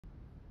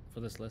For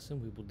this lesson,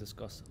 we will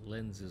discuss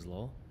Lenz's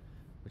law,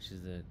 which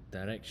is the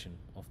direction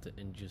of the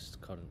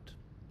induced current.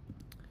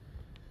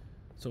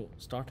 So,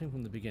 starting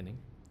from the beginning,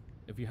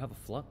 if you have a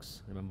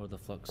flux, remember the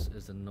flux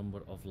is the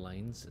number of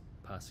lines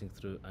passing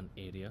through an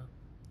area.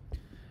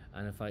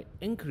 And if I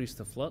increase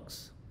the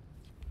flux,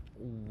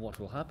 what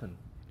will happen?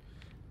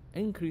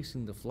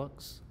 Increasing the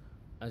flux,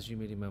 as you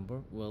may remember,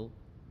 will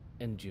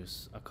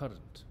induce a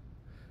current.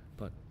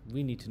 But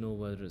we need to know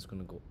whether it's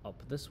going to go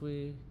up this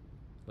way,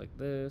 like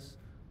this,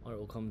 or it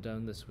will come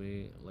down this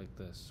way, like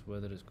this,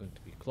 whether it's going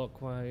to be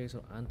clockwise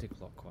or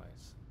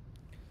anti-clockwise.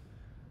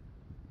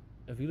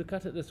 If you look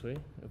at it this way,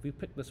 if we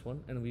pick this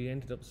one and we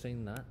ended up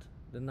saying that,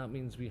 then that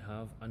means we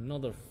have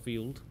another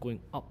field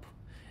going up.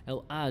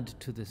 It'll add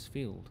to this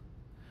field.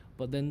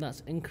 But then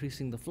that's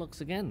increasing the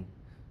flux again,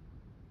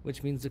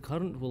 which means the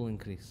current will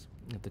increase.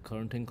 If the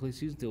current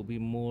increases, there'll be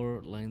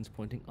more lines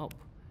pointing up.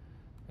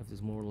 If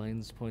there's more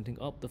lines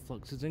pointing up, the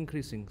flux is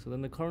increasing. So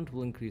then the current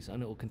will increase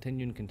and it will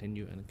continue and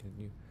continue and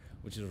continue,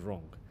 which is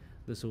wrong.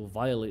 This will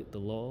violate the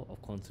law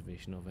of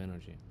conservation of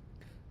energy.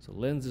 So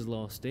Lenz's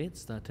law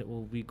states that it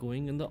will be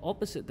going in the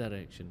opposite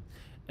direction.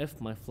 If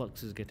my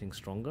flux is getting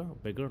stronger,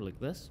 bigger, like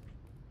this,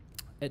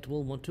 it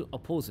will want to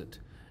oppose it.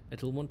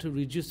 It will want to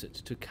reduce it,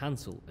 to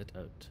cancel it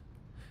out.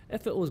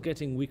 If it was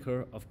getting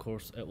weaker, of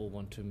course, it will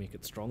want to make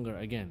it stronger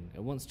again.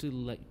 It wants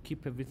to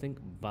keep everything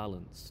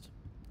balanced.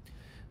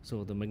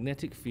 So the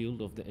magnetic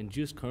field of the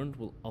induced current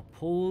will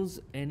oppose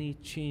any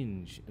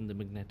change in the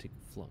magnetic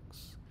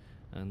flux.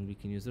 And we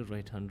can use the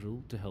right-hand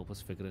rule to help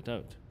us figure it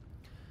out.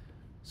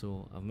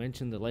 So I've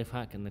mentioned the life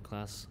hack in the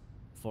class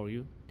for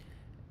you.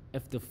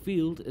 If the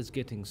field is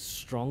getting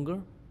stronger,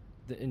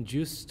 the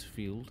induced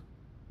field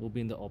will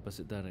be in the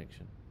opposite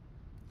direction.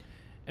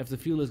 If the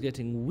field is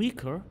getting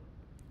weaker,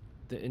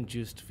 the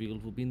induced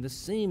field will be in the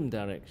same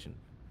direction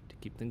to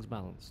keep things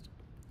balanced.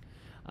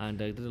 And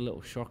I did a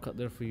little shortcut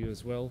there for you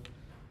as well.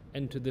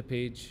 Into the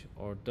page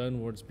or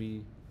downwards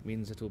B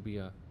means it will be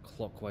a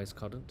clockwise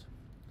current.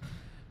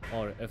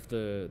 Or if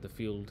the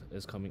field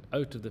is coming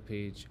out of the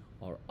page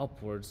or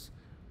upwards,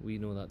 we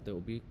know that there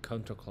will be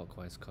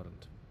counterclockwise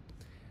current.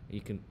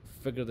 You can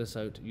figure this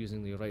out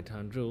using the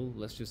right-hand rule.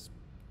 Let's just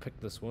pick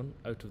this one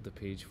out of the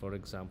page, for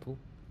example.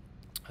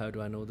 How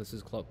do I know this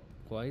is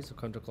clockwise or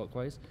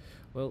counterclockwise?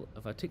 Well,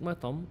 if I take my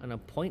thumb and I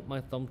point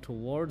my thumb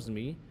towards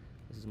me,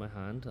 this is my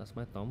hand, that's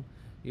my thumb,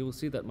 you will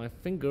see that my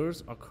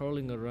fingers are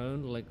curling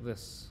around like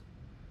this.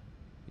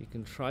 You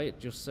can try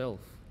it yourself.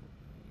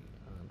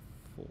 And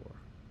 4.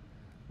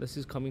 This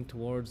is coming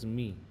towards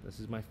me. This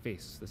is my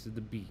face. This is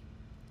the B.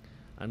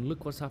 And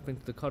look what's happening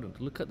to the current.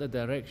 Look at the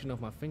direction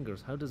of my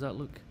fingers. How does that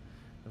look?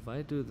 If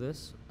I do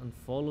this and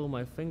follow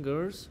my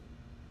fingers,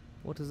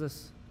 what is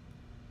this?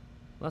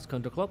 That's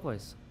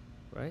counterclockwise,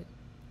 right?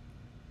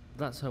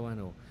 That's how I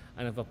know.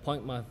 And if I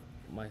point my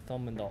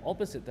thumb in the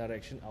opposite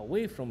direction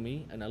away from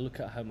me and I look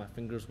at how my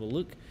fingers will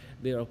look,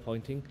 they are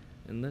pointing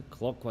in the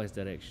clockwise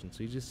direction.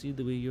 So you just see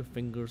the way your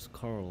fingers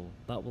curl.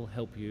 That will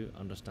help you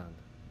understand.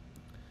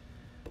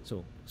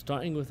 So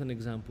starting with an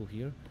example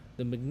here,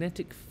 the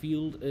magnetic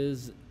field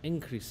is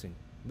increasing.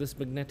 This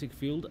magnetic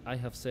field, I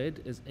have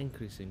said, is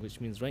increasing,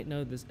 which means right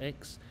now this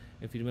X,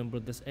 if you remember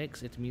this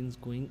X, it means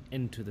going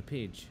into the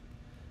page.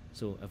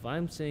 So if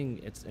I'm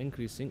saying it's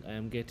increasing, I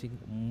am getting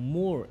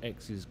more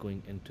X's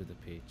going into the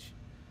page.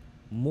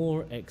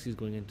 More X's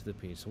going into the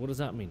page. So what does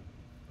that mean?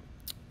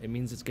 It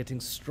means it's getting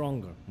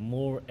stronger.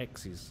 More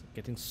X's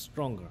getting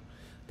stronger.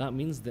 That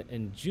means the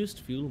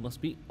induced field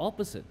must be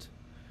opposite.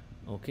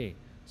 Okay,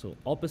 so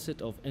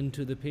opposite of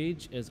into the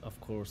page is, of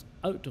course,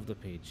 out of the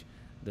page.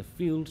 The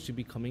field should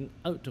be coming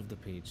out of the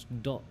page,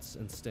 dots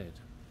instead.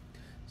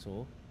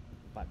 So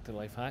back to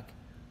life hack.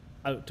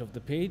 Out of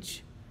the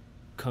page,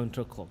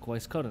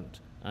 counterclockwise current.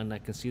 And I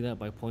can see that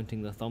by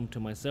pointing the thumb to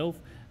myself,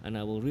 and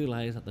I will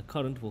realize that the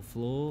current will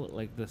flow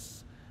like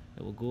this.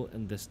 It will go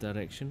in this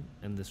direction,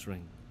 in this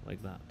ring,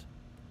 like that.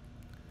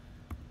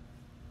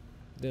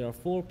 There are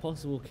 4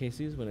 possible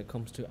cases when it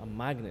comes to a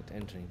magnet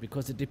entering,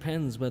 because it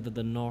depends whether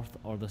the north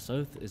or the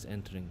south is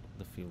entering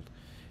the field.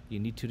 You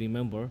need to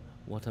remember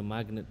what a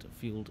magnet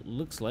field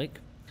looks like.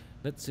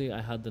 Let's say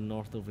I had the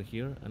north over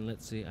here, and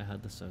let's say I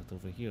had the south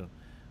over here.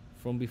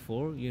 From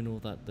before, you know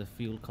that the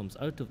field comes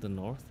out of the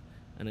north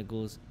and it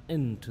goes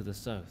into the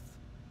south.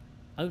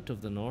 Out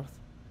of the north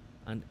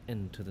and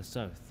into the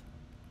south.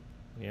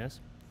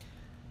 Yes?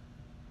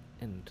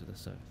 Into the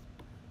south.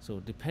 So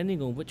depending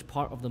on which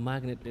part of the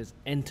magnet is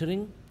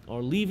entering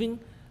or leaving,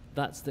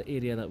 that's the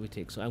area that we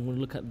take. So I'm going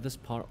to look at this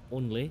part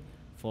only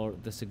for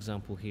this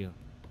example here.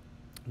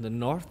 The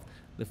north,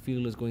 the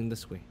field is going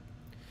this way.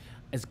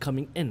 It's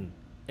coming in.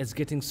 It's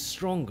getting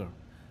stronger.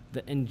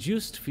 The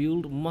induced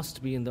field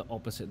must be in the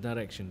opposite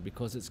direction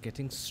because it's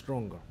getting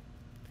stronger.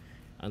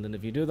 And then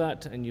if you do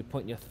that and you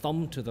point your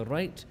thumb to the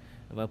right,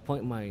 if I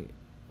point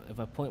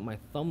my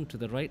thumb to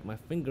the right, my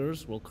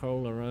fingers will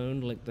curl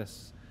around like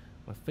this.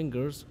 My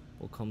fingers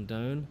will come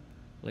down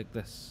like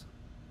this,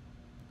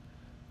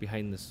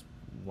 behind this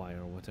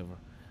wire or whatever.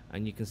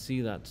 And you can see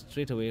that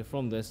straight away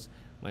from this,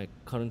 my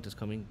current is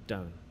coming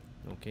down.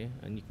 Okay,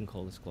 and you can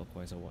call this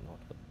clockwise or whatnot,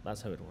 but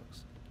that's how it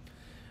works.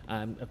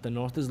 If the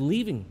north is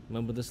leaving,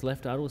 remember this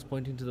left arrow is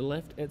pointing to the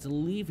left, it's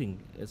leaving,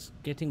 it's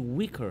getting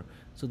weaker,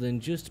 so the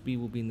induced B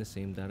will be in the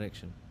same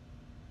direction.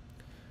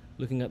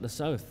 Looking at the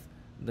south,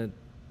 the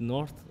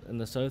north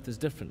and the south is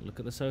different. Look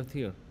at the south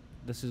here.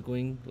 This is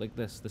going like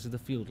this. This is the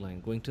field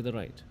line going to the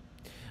right.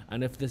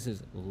 And if this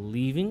is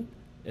leaving,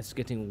 it's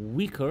getting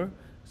weaker,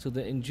 so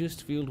the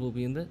induced field will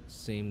be in the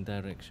same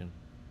direction.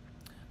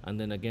 And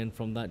then again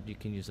from that you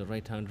can use the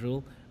right hand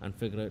rule and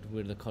figure out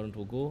where the current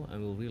will go,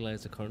 and we'll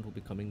realize the current will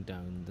be coming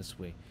down this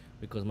way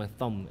because my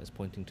thumb is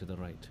pointing to the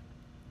right.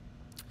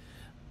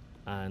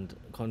 And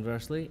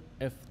conversely,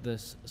 if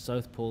this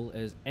south pole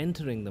is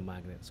entering the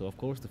magnet, so of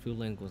course the field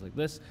line goes like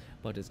this,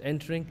 but it's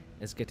entering,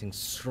 it's getting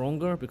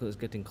stronger because it's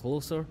getting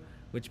closer,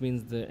 which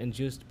means the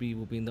induced B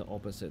will be in the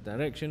opposite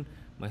direction.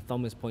 My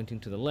thumb is pointing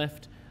to the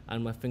left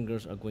and my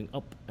fingers are going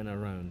up and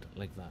around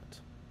like that.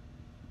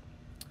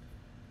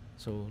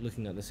 So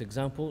looking at this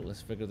example,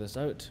 let's figure this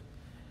out.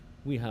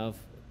 We have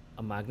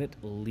a magnet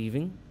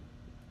leaving.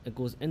 It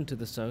goes into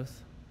the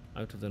south,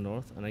 out of the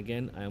north, and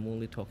again I am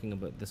only talking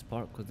about this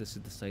part because this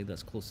is the side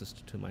that's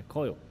closest to my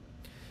coil.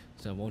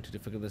 So I wanted to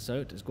figure this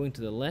out. It's going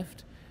to the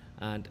left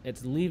and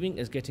it's leaving,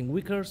 it's getting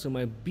weaker, so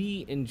my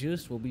B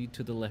induced will be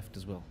to the left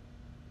as well.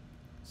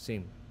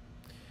 Same.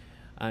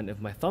 And if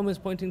my thumb is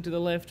pointing to the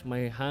left,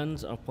 my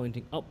hands are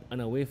pointing up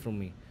and away from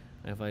me.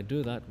 And if I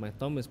do that, my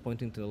thumb is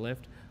pointing to the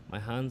left, my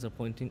hands are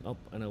pointing up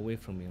and away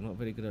from me. I'm not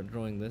very good at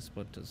drawing this,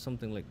 but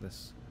something like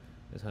this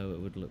is how it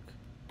would look.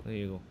 There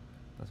you go.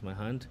 That's my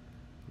hand.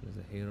 There's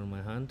a hair on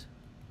my hand.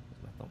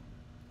 There's my thumb.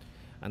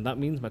 And that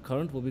means my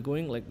current will be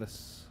going like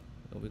this.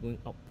 It will be going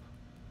up.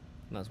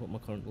 And that's what my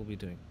current will be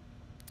doing.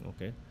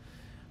 Okay.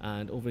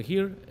 And over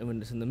here, when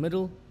it's in the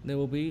middle, there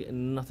will be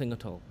nothing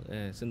at all.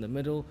 It's in the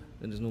middle,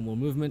 then there's no more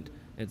movement.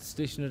 It's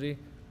stationary,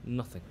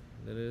 nothing.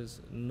 There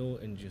is no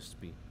induced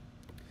B.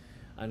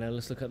 And now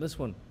let's look at this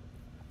one.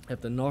 If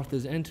the north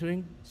is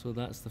entering, so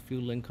that's the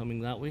field line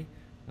coming that way,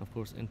 of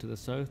course into the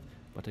south,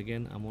 but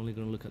again I'm only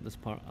going to look at this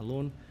part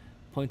alone.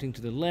 Pointing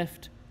to the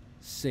left,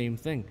 same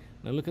thing.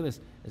 Now look at this,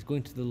 it's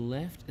going to the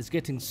left, it's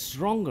getting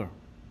stronger,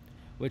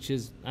 which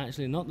is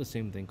actually not the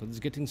same thing because it's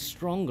getting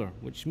stronger,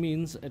 which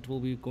means it will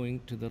be going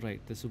to the right.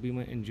 This will be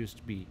my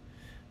induced B.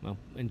 My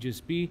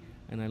induced B,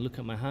 and I look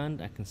at my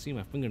hand, I can see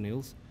my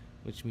fingernails,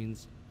 which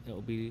means it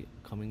will be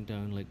coming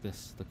down like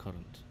this, the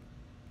current.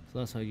 So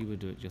that's how you would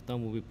do it. Your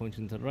thumb will be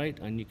pointing to the right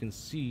and you can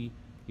see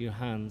your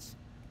hands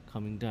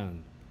coming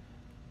down.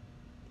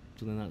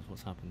 So then that's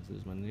what's happening. So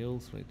there's my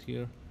nails right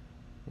here.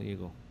 There you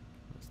go.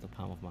 That's the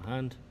palm of my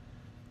hand.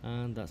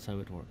 And that's how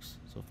it works.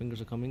 So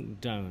fingers are coming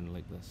down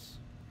like this.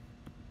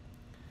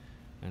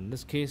 In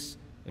this case,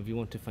 if you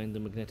want to find the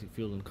magnetic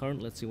field and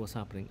current, let's see what's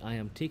happening. I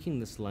am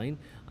taking this line,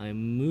 I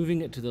am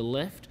moving it to the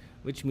left,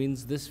 which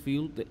means this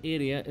field, the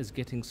area is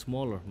getting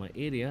smaller. My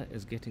area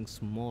is getting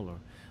smaller.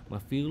 My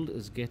field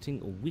is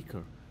getting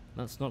weaker.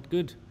 That's not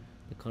good.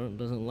 The current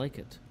doesn't like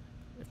it.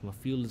 If my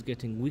field is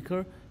getting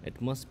weaker, it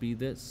must be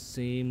the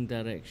same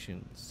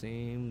direction,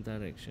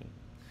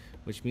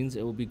 which means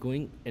it will be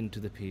going into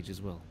the page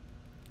as well.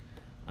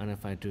 And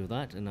if I do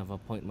that, and if I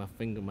point my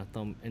finger, my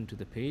thumb into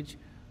the page,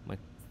 my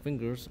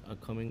fingers are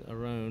coming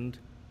around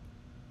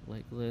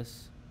like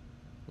this,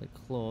 like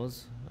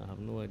claws. I have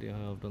no idea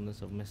how I've done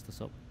this. I've messed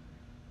this up.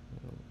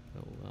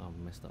 I've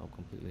messed that up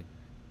completely.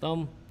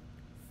 Thumb.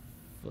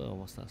 Oh,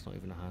 what's that? It's not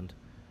even a hand.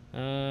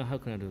 How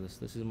can I do this?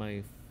 This is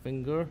my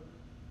finger,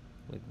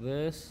 like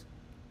this.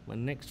 My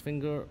next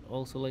finger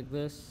also like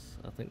this.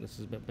 I think this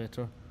is a bit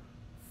better.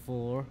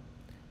 4,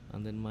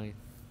 and then my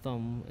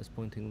thumb is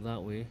pointing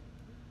that way.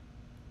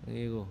 There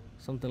you go.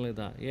 Something like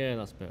that. Yeah,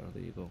 that's better.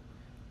 There you go.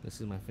 This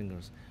is my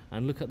fingers.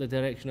 And look at the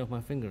direction of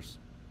my fingers.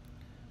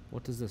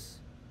 What is this?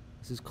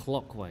 This is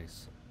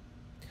clockwise.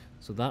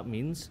 So that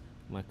means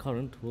my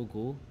current will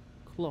go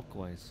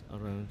clockwise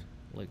around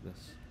like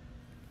this.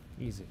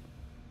 Easy.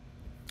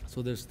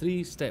 So there's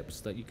 3 steps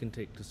that you can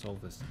take to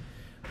solve this.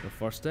 The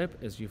first step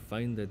is you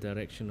find the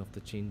direction of the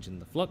change in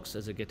the flux.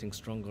 Is it getting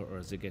stronger or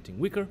is it getting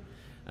weaker?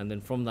 And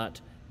then from that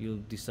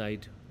you'll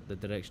decide the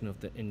direction of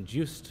the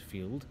induced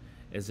field.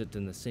 Is it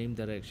in the same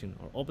direction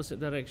or opposite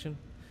direction?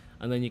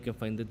 And then you can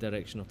find the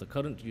direction of the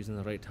current using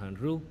the right hand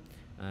rule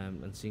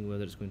and seeing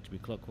whether it's going to be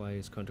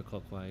clockwise,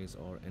 counterclockwise,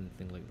 or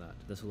anything like that.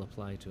 This will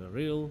apply to a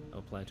rail,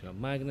 apply to a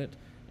magnet,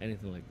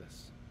 anything like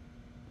this.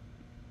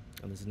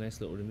 And there's a nice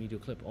little remedial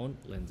clip on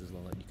Lenz's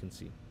law that you can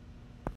see.